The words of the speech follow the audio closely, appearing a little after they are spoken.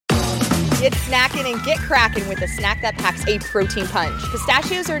Get snacking and get cracking with a snack that packs a protein punch.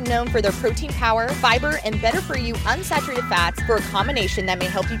 Pistachios are known for their protein power, fiber, and better-for-you unsaturated fats for a combination that may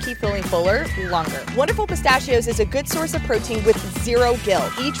help you keep feeling fuller longer. Wonderful Pistachios is a good source of protein with zero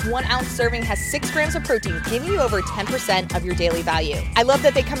guilt. Each 1-ounce serving has 6 grams of protein, giving you over 10% of your daily value. I love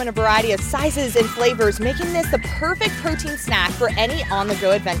that they come in a variety of sizes and flavors, making this the perfect protein snack for any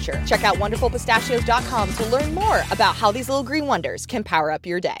on-the-go adventure. Check out wonderfulpistachios.com to learn more about how these little green wonders can power up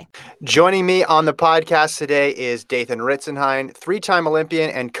your day. Joining me on the podcast today is Dathan Ritzenhein, 3-time Olympian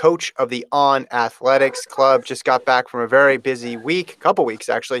and coach of the On Athletics Club. Just got back from a very busy week, couple weeks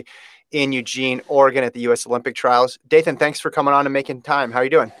actually, in Eugene, Oregon at the U.S. Olympic Trials. Dathan, thanks for coming on and making time. How are you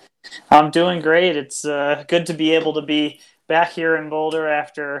doing? I'm doing great. It's good to be able to be back here in Boulder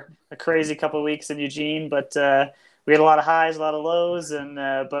after a crazy couple of weeks in Eugene, but we had a lot of highs, a lot of lows, and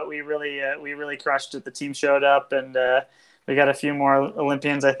but we really crushed it. The team showed up, and we got a few more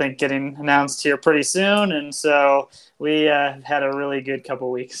Olympians, I think, getting announced here pretty soon. And so we had a really good couple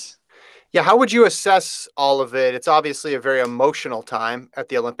of weeks. Yeah, how would you assess all of it? It's obviously a very emotional time at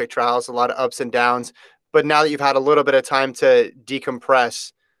the Olympic trials, a lot of ups and downs. But now that you've had a little bit of time to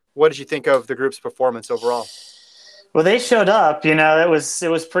decompress, what did you think of the group's performance overall? Well, they showed up, it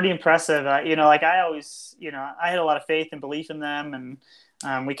was pretty impressive. I always, I had a lot of faith and belief in them,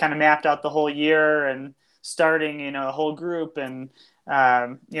 and we kind of mapped out the whole year and starting, a whole group, and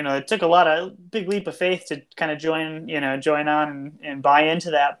it took a big leap of faith to kind of join on and buy into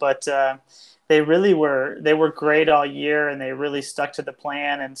that. But they were great all year, and they really stuck to the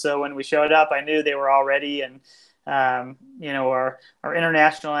plan. And so when we showed up, I knew they were all ready, and our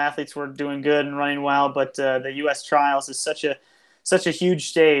international athletes were doing good and running well. But the U.S. trials is such a huge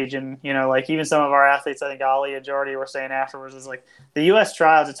stage, and even some of our athletes, I think Ali and Jordy were saying afterwards, is like the U.S.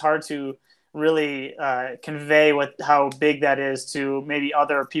 trials. It's hard to really convey how big that is to maybe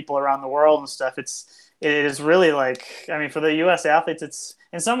other people around the world and stuff. It is really for the U.S. athletes, it's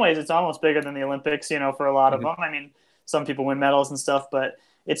in some ways it's almost bigger than the Olympics, for a lot of them. I mean, some people win medals and stuff, but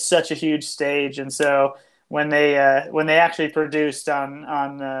it's such a huge stage. And so when they actually produced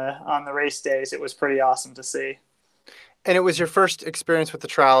on the race days, it was pretty awesome to see. And it was your first experience with the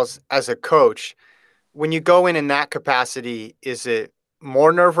trials as a coach. When you go in that capacity, is it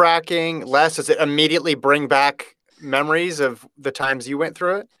more nerve-wracking, less? Does it immediately bring back memories of the times you went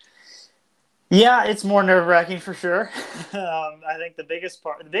through it? Yeah, it's more nerve-wracking for sure. I think the biggest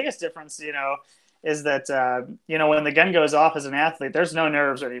difference, is that, when the gun goes off as an athlete, there's no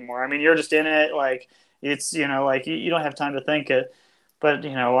nerves anymore. I mean, you're just in it. It's, you don't have time to think it. But,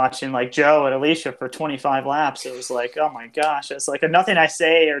 watching Joe and Alicia for 25 laps, it was like, oh my gosh, it's like nothing I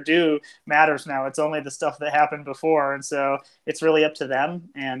say or do matters now. It's only the stuff that happened before. And so it's really up to them.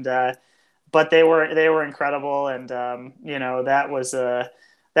 And, but they were incredible. And, that was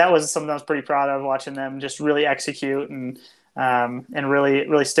something I was pretty proud of, watching them just really execute and really,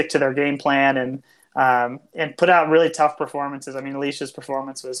 really stick to their game plan and put out really tough performances. I mean, Alicia's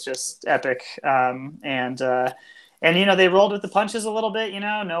performance was just epic. And, they rolled with the punches a little bit,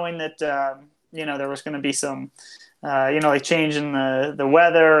 knowing that, there was going to be some, change in the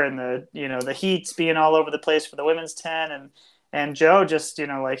weather and the heats being all over the place for the women's 10. And Joe just,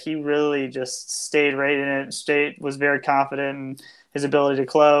 he really just stayed right in it, was very confident in his ability to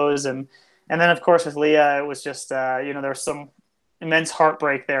close. And then, of course, with Leah, it was just, there was some immense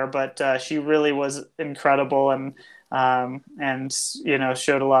heartbreak there, but she really was incredible and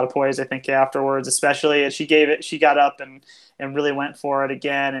showed a lot of poise, I think, afterwards, especially as she got up and really went for it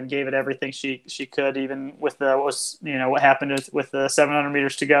again and gave it everything she could, even with what happened with the 700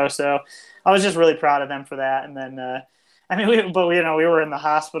 meters to go. So I was just really proud of them for that. And then, we were in the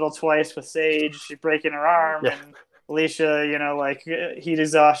hospital twice with Sage breaking her arm, yeah. And Alicia, heat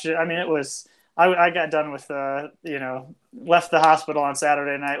exhaustion. I mean, it was, I got done with, left the hospital on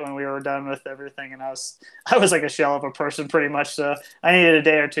Saturday night when we were done with everything. And I was like a shell of a person pretty much. So I needed a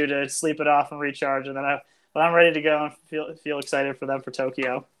day or two to sleep it off and recharge. And then I'm ready to go and feel excited for them for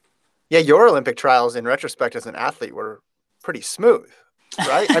Tokyo. Yeah. Your Olympic trials in retrospect as an athlete were pretty smooth,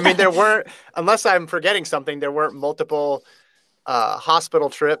 right? I mean, there weren't, unless I'm forgetting something, there weren't multiple hospital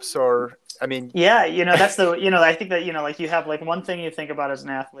trips or, I mean, yeah, that's I think that, you have one thing you think about as an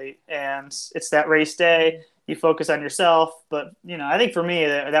athlete, and it's that race day. You focus on yourself. But, I think for me,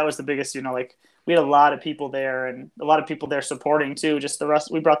 that was the biggest, we had a lot of people there and a lot of people there supporting too. Just the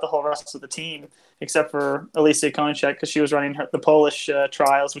rest, we brought the whole rest of the team, except for Alicia Konchak, because she was running the Polish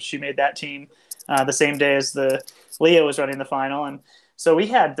trials, which she made that team the same day as Leah was running the final. And So we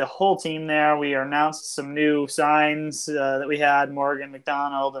had the whole team there. We announced some new signs that we had: Morgan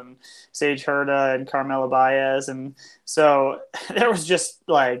McDonald and Sage Herda and Carmela Baez. And so there was just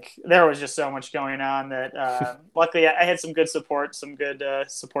so much going on that luckily I had some good support, some good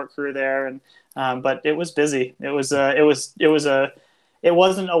support crew there. And but it was busy. It wasn't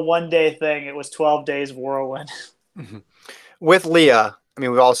a 1 day thing. It was 12 days of whirlwind. With Leah, I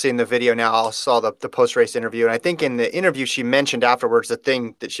mean, we've all seen the video now. I saw the post-race interview. And I think in the interview, she mentioned afterwards the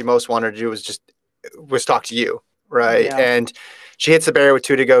thing that she most wanted to do was talk to you, right? Yeah. And she hits the barrier with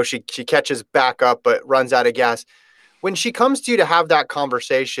 2 to go. She catches back up, but runs out of gas. When she comes to you to have that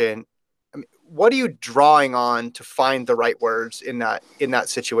conversation, I mean, what are you drawing on to find the right words in that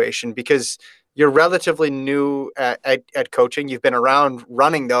situation? Because you're relatively new at coaching. You've been around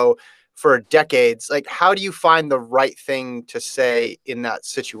running, though, for decades. Like, how do you find the right thing to say in that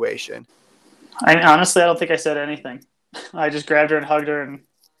situation? Honestly, I don't think I said anything. I just grabbed her and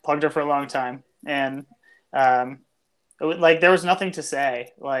hugged her for a long time. And there was nothing to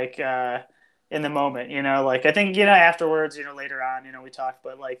say, in the moment, like, I think, afterwards, later on, we talked,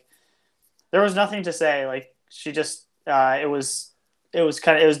 but like, there was nothing to say. Like, she just, it was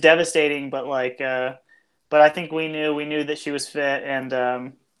devastating, but but I think we knew that she was fit.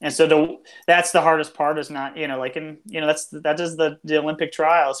 And so that's the hardest part, is not, that is the Olympic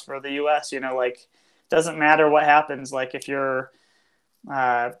trials for the U.S., like, doesn't matter what happens. Like, if you're,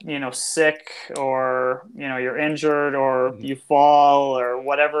 sick, or, you're injured, or you fall, or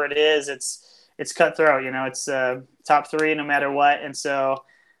whatever it is, it's cutthroat, it's top 3 no matter what. And so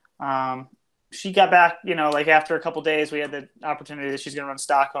she got back, after a couple days, we had the opportunity that she's going to run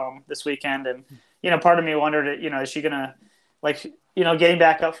Stockholm this weekend. And, part of me wondered, is she going to, getting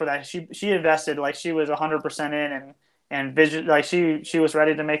back up for that. She invested, like, she was 100% in, and vision, like, she was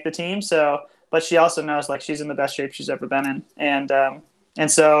ready to make the team. So, but she also knows, like, she's in the best shape she's ever been in. And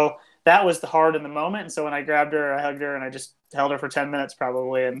so that was the hard in the moment. And so when I grabbed her, I hugged her, and I just held her for 10 minutes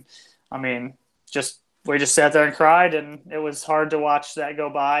probably. And I mean, we just sat there and cried, and it was hard to watch that go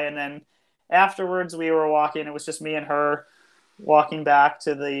by. And then afterwards we were walking, it was just me and her walking back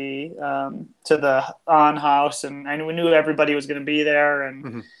to the on house, and we knew everybody was going to be there,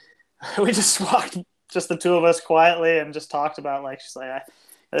 and we just walked, just the 2 of us, quietly, and just talked about, like, she's like,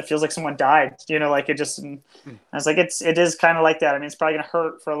 it feels like someone died, like, it just, and I was like, it is kind of like that. I mean, it's probably going to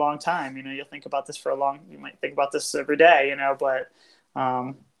hurt for a long time, you'll think about this you might think about this every day,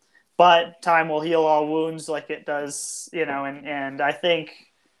 but time will heal all wounds, like it does, and I think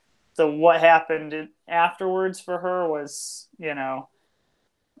what happened afterwards for her was, there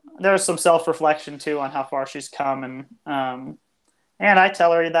was some self-reflection too on how far she's come. And I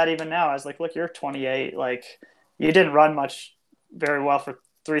tell her that even now. I was like, look, you're 28. Like, you didn't run very well for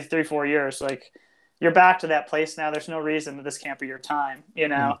 4 years. Like, you're back to that place now. There's no reason that this can't be your time,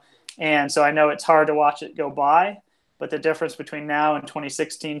 And so I know it's hard to watch it go by, but the difference between now and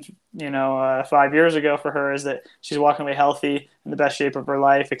 2016, 5 years ago for her, is that she's walking away healthy, in the best shape of her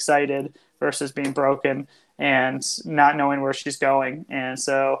life, excited, versus being broken and not knowing where she's going. And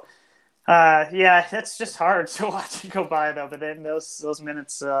so, that's just hard to watch it go by, though. But then those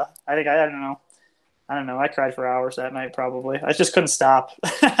minutes, I don't know. I cried for hours that night, probably. I just couldn't stop.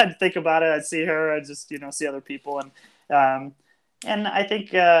 I'd think about it. I'd see her. I'd just, see other people. And I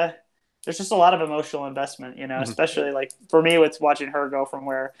think, there's just a lot of emotional investment, especially, like, for me, with watching her go from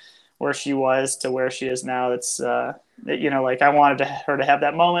where she was to where she is now. It's, like, I wanted her to have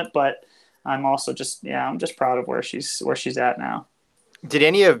that moment, but I'm also just, I'm just proud of where she's at now. Did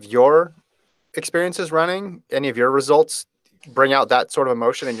any of your experiences running, any of your results, bring out that sort of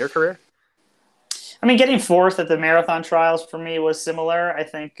emotion in your career? I mean, getting 4th at the marathon trials for me was similar. I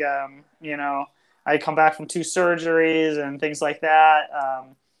think, I come back from 2 surgeries and things like that.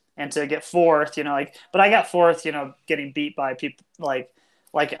 And to get 4th, but I got 4th, getting beat by people like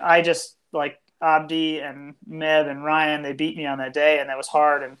I just, like, Abdi and Meb and Ryan, they beat me on that day, and that was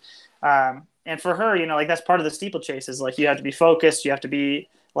hard. And for her, like, that's part of the steeplechase, is, like, you have to be focused, you have to be,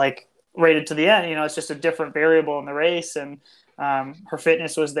 like, rated to the end. It's just a different variable in the race, and her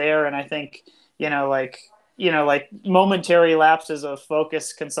fitness was there, and I think, like momentary lapses of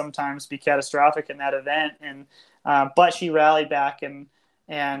focus can sometimes be catastrophic in that event. And but she rallied back, and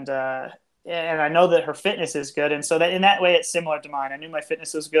I know that her fitness is good. And so that in that way, it's similar to mine. I knew my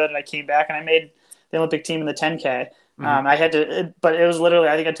fitness was good, and I came back and I made the Olympic team in the 10K. I had to, but it was literally,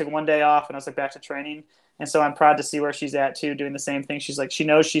 I think I took 1 day off, and I was like back to training. And so I'm proud to see where she's at too, doing the same thing. She's like, she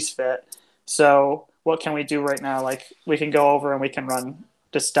knows she's fit. So what can we do right now? Like, we can go over and we can run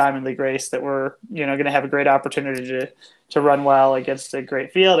just diamondly graced that we're, going to have a great opportunity to run well against a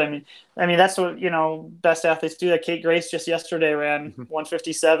great field. I mean, that's what, best athletes do. That Kate Grace just yesterday ran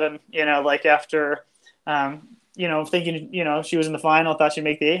 157, like after, thinking, she was in the final, thought she'd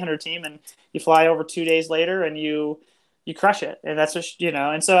make the 800 team, and you fly over 2 days later and you crush it. And that's what,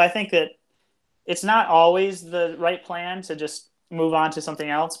 and so I think that it's not always the right plan to just move on to something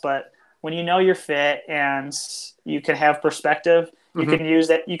else, but when you're fit and you can have perspective, you can use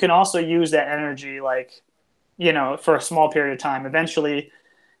that. You can also use that energy, like, for a small period of time. Eventually,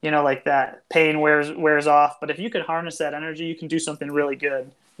 like that pain wears off. But if you can harness that energy, you can do something really good,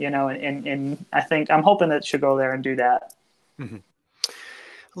 and I think I'm hoping that it should go there and do that. Mm-hmm.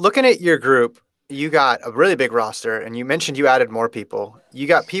 Looking at your group, you got a really big roster, and you mentioned you added more people. You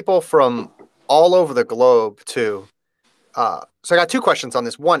got people from all over the globe too. So I got two questions on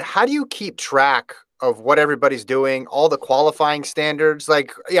this. One, how do you keep track of what everybody's doing, all the qualifying standards?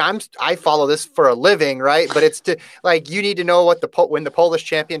 Like, yeah, I follow this for a living, right? But it's you need to know what when the Polish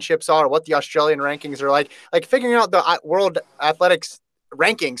championships are, what the Australian rankings are like figuring out the world athletics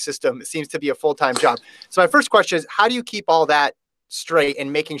ranking system seems to be a full-time job. So my first question is, how do you keep all that straight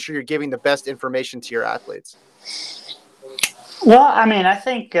and making sure you're giving the best information to your athletes? Well, I mean, I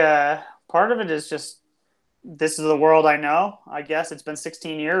think part of it is just, this is the world I know. I guess it's been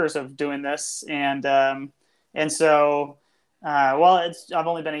 16 years of doing this, and so I've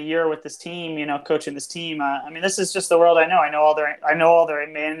only been a year with this team, coaching this team. I mean, this is just the world I know. I know all their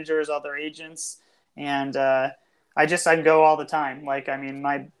managers, all their agents, and I go all the time. Like, I mean,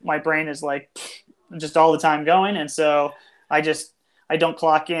 my brain is like just all the time going, and so I don't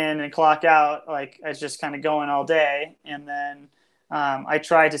clock in and clock out. Like, it's just kind of going all day, and then. I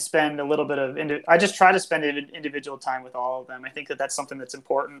try to spend a little bit of individual time with all of them. I think that that's something that's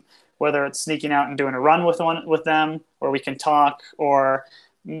important, whether it's sneaking out and doing a run with them, or we can talk, or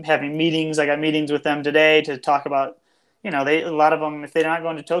having meetings. I got meetings with them today to talk about, a lot of them, if they're not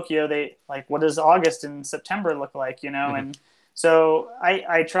going to Tokyo, they like, what does August and September look like, Mm-hmm. And so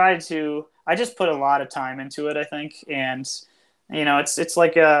I just put a lot of time into it, I think. And, it's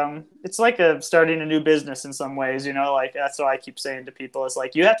like starting a new business in some ways, like that's what I keep saying to people. It's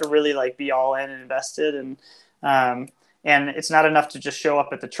like, you have to really like be all in and invested, and it's not enough to just show up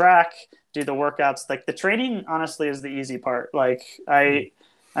at the track, do the workouts. Like, the training honestly is the easy part. Like, I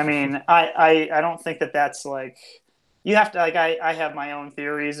don't think that's like, you have to, like, I have my own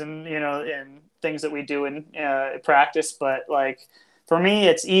theories and, and things that we do in practice, but like, for me,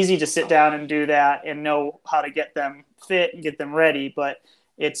 it's easy to sit down and do that and know how to get them fit and get them ready, but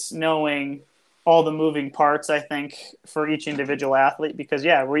it's knowing all the moving parts, I think, for each individual athlete, because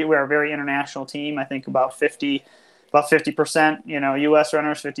we're a very international team. I think about 50%, US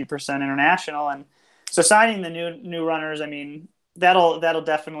runners, 50% international. And so signing the new runners, I mean, that'll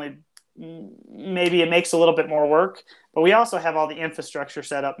definitely, maybe it makes a little bit more work, but we also have all the infrastructure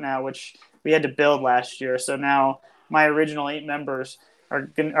set up now, which we had to build last year. So now my original 8 members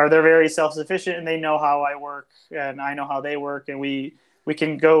they're very self-sufficient, and they know how I work and I know how they work, and we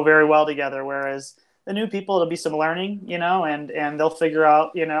can go very well together. Whereas the new people, it'll be some learning, and they'll figure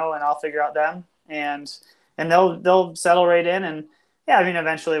out, and I'll figure out them, and they'll settle right in. And I mean,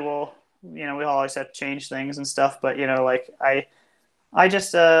 eventually we'll always have to change things and stuff, but like I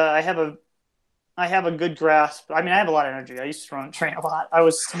have a good grasp. I mean, I have a lot of energy. I used to train a lot. I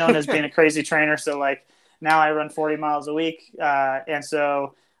was known as being a crazy trainer. So like, now I run 40 miles a week. And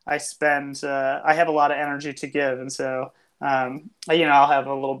so I have a lot of energy to give. And so, I'll have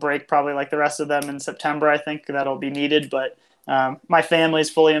a little break probably like the rest of them in September. I think that'll be needed, but my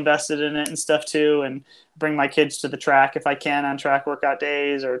family's fully invested in it and stuff too. And bring my kids to the track if I can on track workout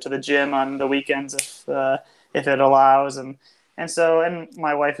days, or to the gym on the weekends if it allows. And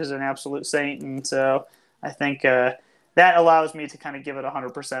my wife is an absolute saint. And so I think that allows me to kind of give it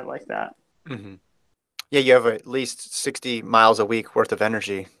 100% like that. Mm-hmm. Yeah, you have at least 60 miles a week worth of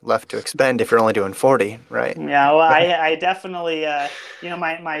energy left to expend if you're only doing 40, right? Yeah, well, I definitely,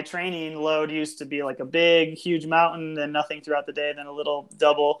 my training load used to be like a big, huge mountain, then nothing throughout the day, then a little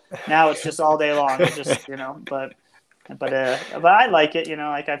double. Now it's just all day long. It's just, but I like it.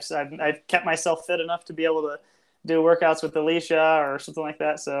 Like I've kept myself fit enough to be able to do workouts with Alicia or something like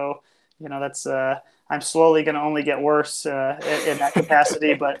that. So, that's I'm slowly going to only get worse in that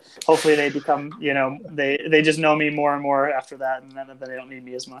capacity, but hopefully they become, they just know me more and more after that, and then they don't need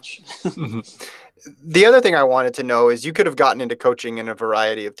me as much. Mm-hmm. The other thing I wanted to know is, you could have gotten into coaching in a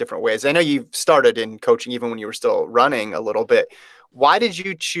variety of different ways. I know you started in coaching even when you were still running a little bit. Why did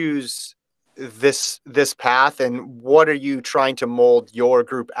you choose this path, and what are you trying to mold your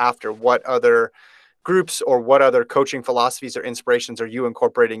group after? What other groups, or what other coaching philosophies or inspirations are you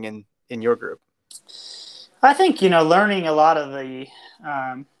incorporating in your group? I think, learning a lot of the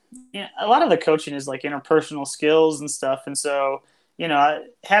coaching is like interpersonal skills and stuff. And so,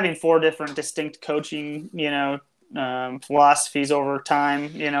 having 4 different distinct coaching, philosophies over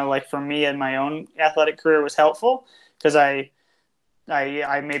time, like for me in my own athletic career was helpful because I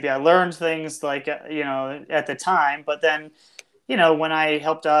learned things like, at the time, but then, when I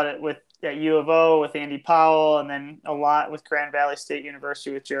helped out at U of O with Andy Powell, and then a lot with Grand Valley State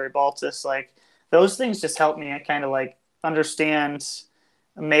University with Jerry Baltus, like those things just helped me kind of like understand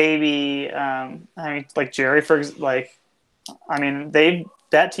maybe, like Jerry,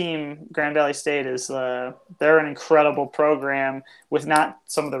 that team, Grand Valley State they're an incredible program with not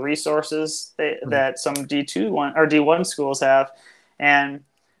some of the resources that some D1 schools have. And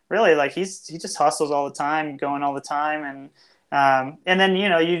really, like he just hustles all the time, going all the time. And then,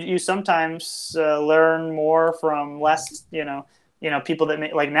 you sometimes learn more from less, people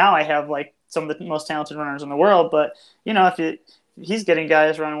that like now I have like some of the most talented runners in the world, but if he's getting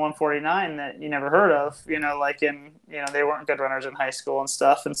guys running 149 that you never heard of, they weren't good runners in high school and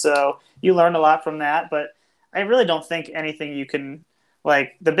stuff. And so you learn a lot from that, but I really don't think anything you can,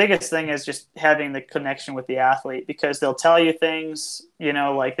 like the biggest thing is just having the connection with the athlete, because they'll tell you things,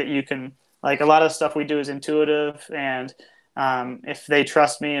 like that you can, like a lot of stuff we do is intuitive. And if they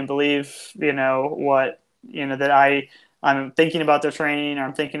trust me and believe, that I'm thinking about their training, or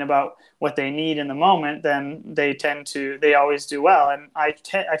I'm thinking about what they need in the moment, then they always do well. And I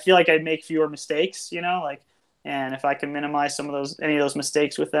feel like I make fewer mistakes, and if I can minimize any of those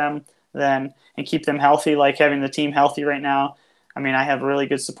mistakes with them, then, and keep them healthy, like having the team healthy right now. I mean, I have a really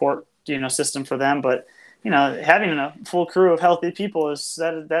good support, system for them, but, having a full crew of healthy people that's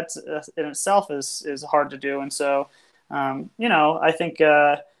in itself is hard to do. And so, I think,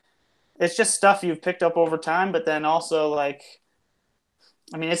 it's just stuff you've picked up over time, but then also like,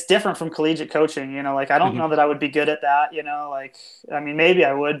 I mean, it's different from collegiate coaching, like, I don't know that I would be good at that, like, I mean, maybe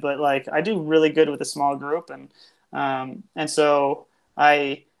I would, but like, I do really good with a small group. And so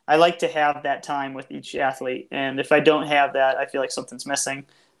I like to have that time with each athlete. And if I don't have that, I feel like something's missing.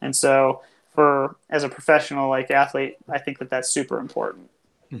 And so as a professional, like athlete, I think that's super important.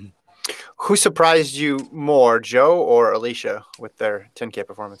 Mm-hmm. Who surprised you more, Joe or Alicia, with their 10K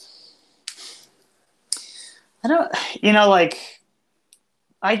performance?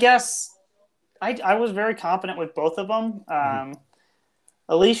 I guess I was very confident with both of them.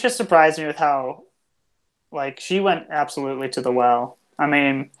 Alicia surprised me with how, like, she went absolutely to the well. I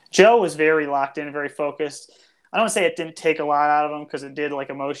mean, Joe was very locked in, very focused. I don't want to say it didn't take a lot out of him, because it did, like,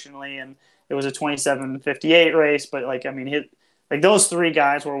 emotionally, and it was a 27:58 race. But like, I mean, those 3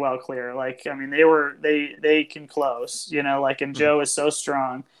 guys were well clear. Like, I mean, they can close, and Joe is so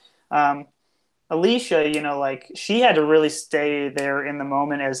strong. Alicia, like, she had to really stay there in the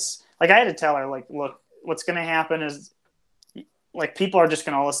moment, as like, I had to tell her, like, look, what's going to happen is, like, people are just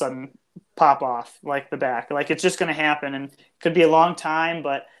going to all of a sudden pop off like the back. Like, it's just going to happen, and it could be a long time,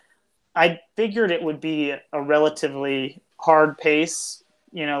 but I figured it would be a relatively hard pace,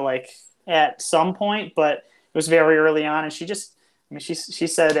 like at some point, but it was very early on. And she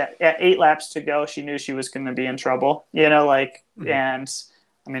said at 8 laps to go, she knew she was going to be in trouble, and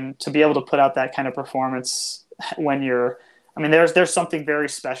I mean, to be able to put out that kind of performance when there's something very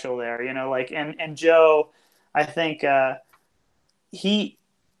special there, and Joe, I think, he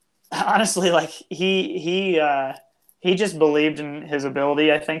honestly, like, he just believed in his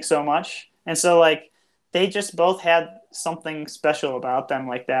ability, I think, so much. And so, like, they just both had something special about them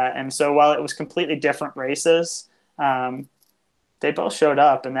like that. And so while it was completely different races, they both showed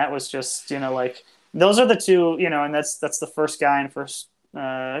up, and that was just, like, those are the 2, and that's the first guy and first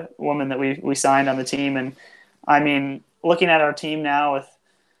woman that we signed on the team. And I mean, looking at our team now with,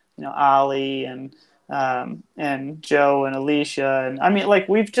 Ollie and Joe and Alicia, and I mean, like,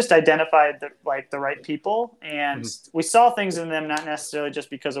 we've just identified the right people, and we saw things in them, not necessarily just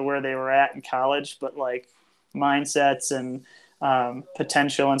because of where they were at in college, but like mindsets and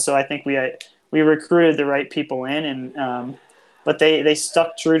potential. And so I think we recruited the right people in, and but they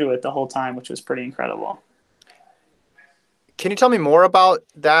stuck true to it the whole time, which was pretty incredible. Can you tell me more about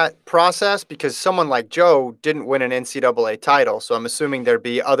that process? Because someone like Joe didn't win an NCAA title, so I'm assuming there'd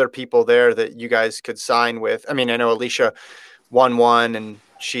be other people there that you guys could sign with. I mean, I know Alicia won one, and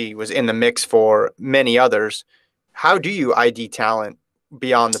she was in the mix for many others. How do you ID talent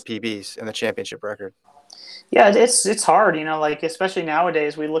beyond the PBs and the championship record? Yeah, it's hard, like, especially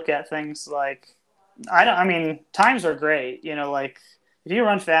nowadays, we look at things like, times are great, like, if you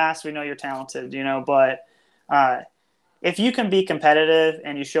run fast, we know you're talented, but if you can be competitive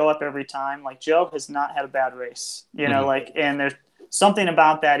and you show up every time, like Joe has not had a bad race, and there's something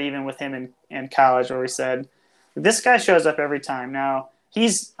about that even with him in college where we said, this guy shows up every time. Now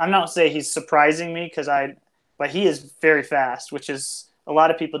I'm not saying he's surprising me but he is very fast, which is a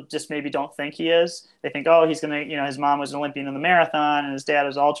lot of people just maybe don't think he is. They think, oh, he's going to, his mom was an Olympian in the marathon and his dad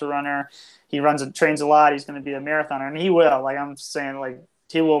was an ultra runner. He runs and trains a lot. He's going to be a marathoner, and he will. Like I'm saying, like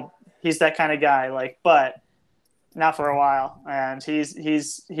he will. He's that kind of guy. Like, but not for a while. And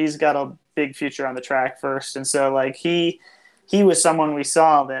he's got a big future on the track first. And so like he was someone we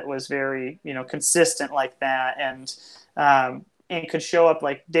saw that was very consistent like that, and could show up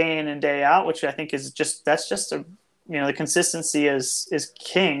like day in and day out, which I think is that's just a the consistency is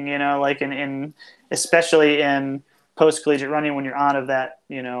king. Like in especially in post collegiate running when you're on of that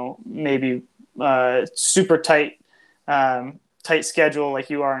maybe super tight schedule like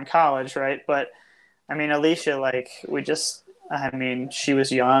you are in college, right? But I mean, Alicia, like she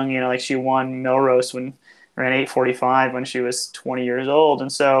was young, like she won Milrose when ran 8:45 when she was 20 years old.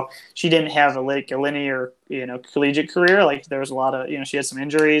 And so she didn't have a linear, collegiate career. Like there was a lot of, she had some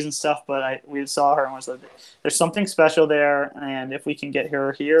injuries and stuff, but we saw her and was like, there's something special there. And if we can get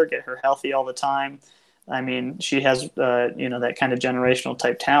her here, get her healthy all the time, I mean, she has, that kind of generational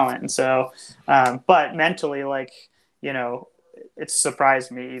type talent. And so, but mentally, like, it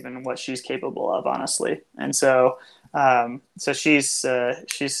surprised me even what she's capable of, honestly. And so, so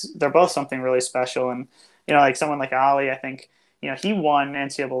they're both something really special. And, like someone like Ali, I think, he won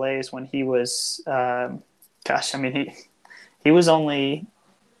NCAAs when he was, he was only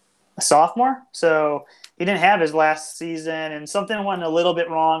a sophomore. So he didn't have his last season, and something went a little bit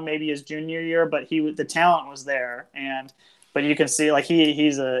wrong maybe his junior year, but the talent was there. But you can see like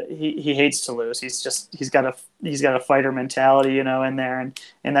he hates to lose. He's got a fighter mentality, in there,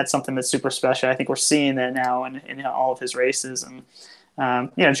 and that's something that's super special. I think we're seeing that now in all of his races.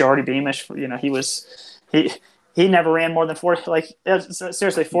 And Jordy Beamish, he never ran more than 40, like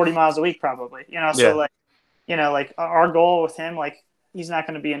seriously 40 miles a week probably. So like our goal with him, like he's not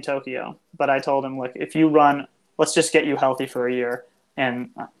going to be in Tokyo, but I told him, look, if you run, let's just get you healthy for a year, and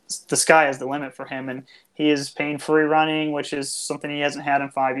the sky is the limit for him. And he is pain-free running, which is something he hasn't had in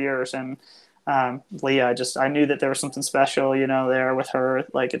 5 years. And Leah, I knew that there was something special, there with her.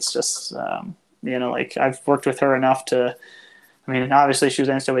 Like it's just, like I've worked with her enough to. I mean, obviously she was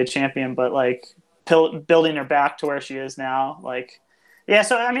NCAA champion, but like building her back to where she is now, like. Yeah,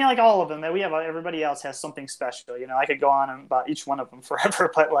 so I mean, like all of them, that we have, everybody else has something special. I could go on about each one of them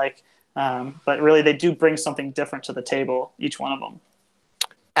forever, but but really, they do bring something different to the table, each one of them.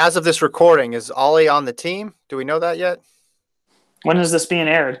 As of this recording, is Ollie on the team? Do we know that yet? When is this being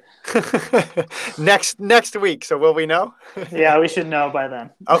aired? Next week. So will we know? Yeah, we should know by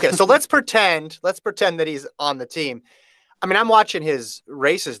then. Okay, so let's pretend that he's on the team. I mean, I'm watching his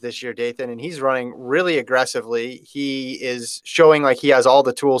races this year, Dathan, and he's running really aggressively. He is showing like he has all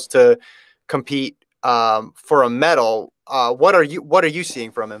the tools to compete for a medal. What are you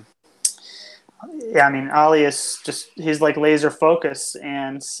seeing from him? Yeah, I mean, Ali he's like laser focused,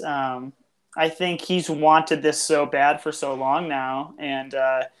 and I think he's wanted this so bad for so long now, and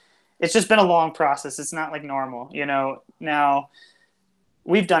it's just been a long process. It's not like normal, Now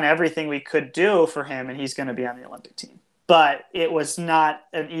we've done everything we could do for him, and he's going to be on the Olympic team. But it was not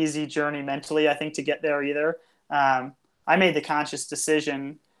an easy journey mentally, I think, to get there either. I made the conscious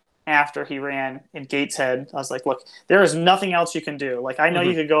decision after he ran in Gateshead. I was like, look, there is nothing else you can do. Like, I know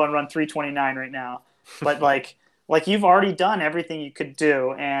you could go and run 3:29 right now, but like you've already done everything you could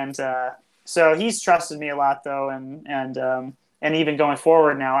do. And so he's trusted me a lot, though. And even going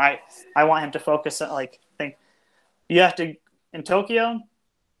forward now, I want him to focus on, think you have to, in Tokyo,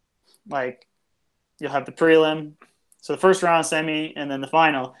 like, you'll have the prelim. So the first round semi and then the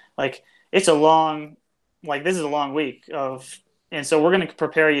final, like it's a long, like this is a long week and so we're going to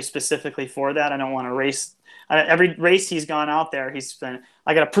prepare you specifically for that. I don't want to race. Every race he's gone out there, he's been,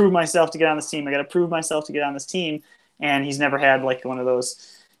 I got to prove myself to get on this team. I got to prove myself to get on this team. And he's never had like one of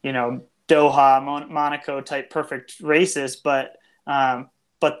those, Doha, Monaco type perfect races. But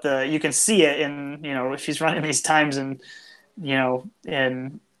you can see it in, if he's running these times in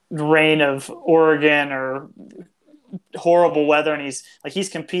rain of Oregon or horrible weather, and he's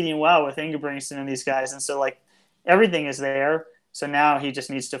competing well with Ingebrigtsen and these guys, and so like everything is there. So now he just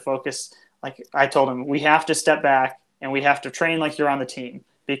needs to focus. Like I told him, we have to step back and we have to train like you're on the team,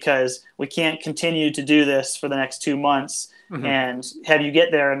 because we can't continue to do this for the next 2 months and have you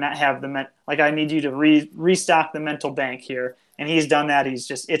get there and not have I need you to restock the mental bank here. And he's done that. He's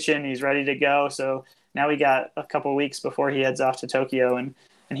just itching. He's ready to go. So now we got a couple of weeks before he heads off to Tokyo, and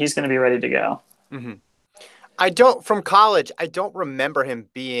he's going to be ready to go. from college, I don't remember him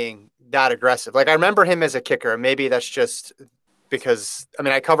being that aggressive. Like I remember him as a kicker. Maybe that's just because, I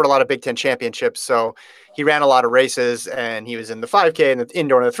mean, I covered a lot of Big Ten championships. So he ran a lot of races and he was in the 5K and the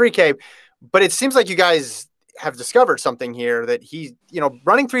indoor and the 3K. But it seems like you guys have discovered something here that he,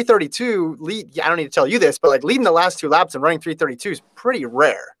 running 332 I don't need to tell you this, but like leading the last 2 laps and running 332 is pretty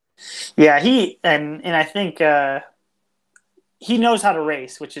rare. Yeah, and I think he knows how to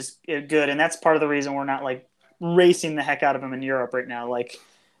race, which is good, and that's part of the reason we're not like racing the heck out of him in Europe right now. Like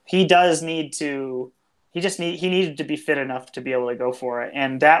he does need to, he needed to be fit enough to be able to go for it,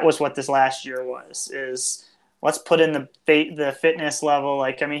 and that was what this last year was. Is let's put in the fitness level.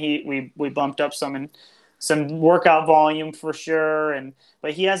 Like I mean, we bumped up some workout volume for sure,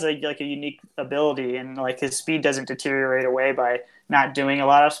 but he has a unique ability, and like his speed doesn't deteriorate away by not doing a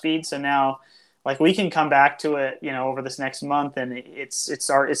lot of speed. So now, like we can come back to it, over this next month, and it's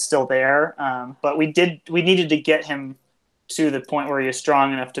still there. But we needed to get him to the point where he was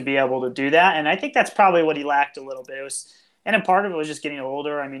strong enough to be able to do that, and I think that's probably what he lacked a little bit. It was, and a part of it was just getting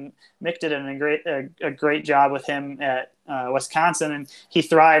older. I mean, Mick did a great job with him at Wisconsin, and he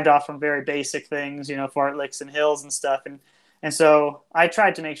thrived off from very basic things, fartleks and hills and stuff, and so I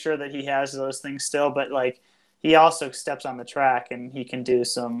tried to make sure that he has those things still, but like he also steps on the track and he can do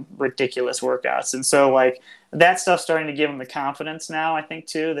some ridiculous workouts, and so like that stuff's starting to give him the confidence now. I think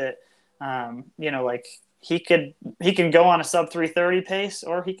too that like he can go on a sub 330 pace,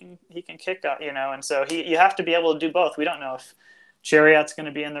 or he can kick up, and so you have to be able to do both. We don't know if Chariot's going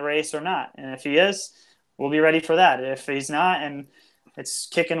to be in the race or not, and if he is, we'll be ready for that. If he's not, and it's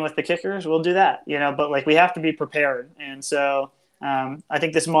kicking with the kickers, we'll do that, but like we have to be prepared. And so I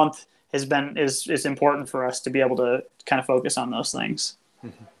think this month is important for us to be able to kind of focus on those things.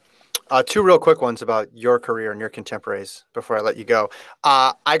 Mm-hmm. 2 real quick ones about your career and your contemporaries before I let you go.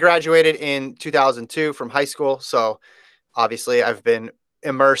 I graduated in 2002 from high school. So obviously I've been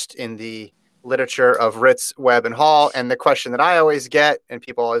immersed in the literature of Ritz, Webb, and Hall. And the question that I always get, and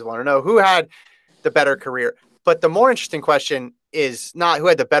people always want to know, who had the better career? But the more interesting question is not who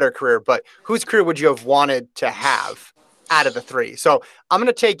had the better career, but whose career would you have wanted to have out of the 3? So I'm going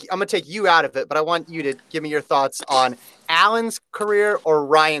to take you out of it, but I want you to give me your thoughts on Alan's career or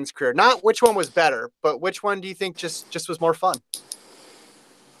Ryan's career. Not which one was better, but which one do you think just was more fun?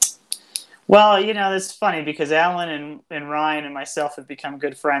 Well, it's funny because Alan and Ryan and myself have become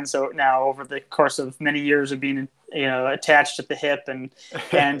good friends. So now over the course of many years of being, attached at the hip, and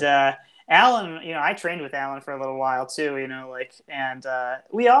Alan, I trained with Alan for a little while too, and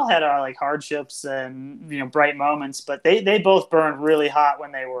we all had our like hardships and, bright moments, but they both burned really hot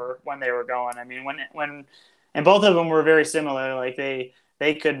when they were going. I mean, when and both of them were very similar. Like they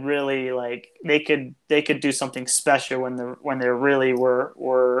could really they could do something special when they really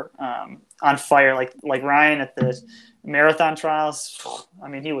were on fire. Like Ryan at the marathon trials. I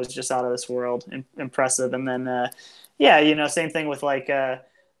mean, he was just out of this world, impressive. And then same thing with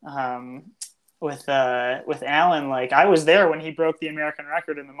with Alan. Like I was there when he broke the American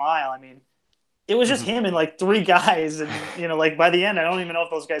record in the mile. I mean, it was just him and like 3 guys, and like by the end, I don't even know if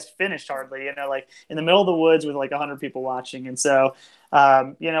those guys finished hardly. Like in the middle of the woods with like 100 people watching. And so,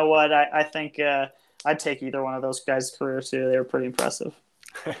 you know what? I think I'd take either one of those guys' careers too. They were pretty impressive.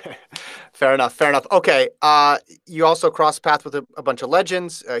 Fair enough. Okay. You also crossed paths with a bunch of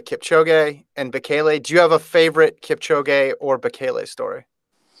legends, Kipchoge and Bekele. Do you have a favorite Kipchoge or Bekele story?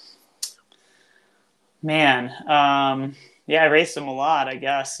 Man, I raced them a lot, I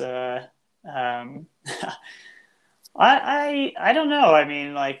guess. I don't know. I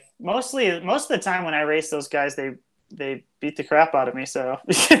mean, like most of the time when I race those guys, they beat the crap out of me. So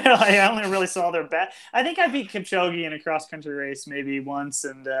I only really saw their best. I think I beat Kipchoge in a cross country race maybe once,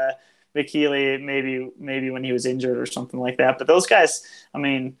 and Bekele maybe when he was injured or something like that. But those guys, I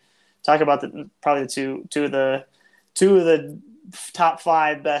mean, talk about probably the two of the top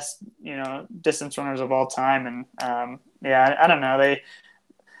 5 best distance runners of all time. And I don't know,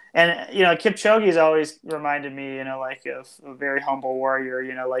 Kipchoge's always reminded me like of a very humble warrior,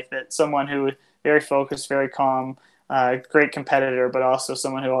 like that, someone who very focused, very calm, great competitor, but also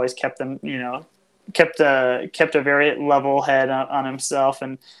someone who always kept kept a very level head on himself.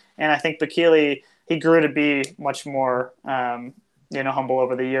 And I think Bekele, he grew to be much more humble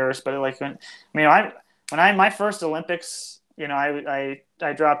over the years. But like my first Olympics, I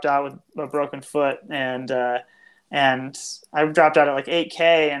dropped out with a broken foot, and I dropped out at like 8K,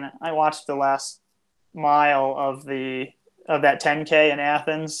 and I watched the last mile of that 10K in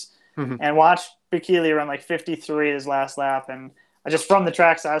Athens, and watched Bekele run like 53 his last lap. And I just, from the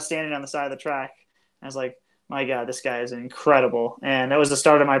track, so I was standing on the side of the track, and I was like, my God, this guy is incredible. And that was the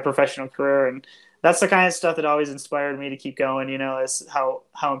start of my professional career. And that's the kind of stuff that always inspired me to keep going, is how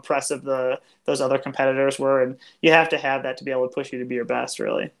impressive those other competitors were. And you have to have that to be able to push you to be your best,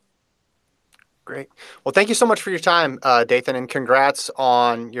 really. Great. Well, thank you so much for your time, Dathan, and congrats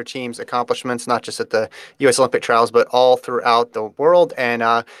on your team's accomplishments, not just at the U.S. Olympic trials, but all throughout the world. And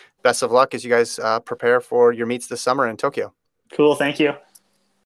best of luck as you guys prepare for your meets this summer in Tokyo. Cool. Thank you.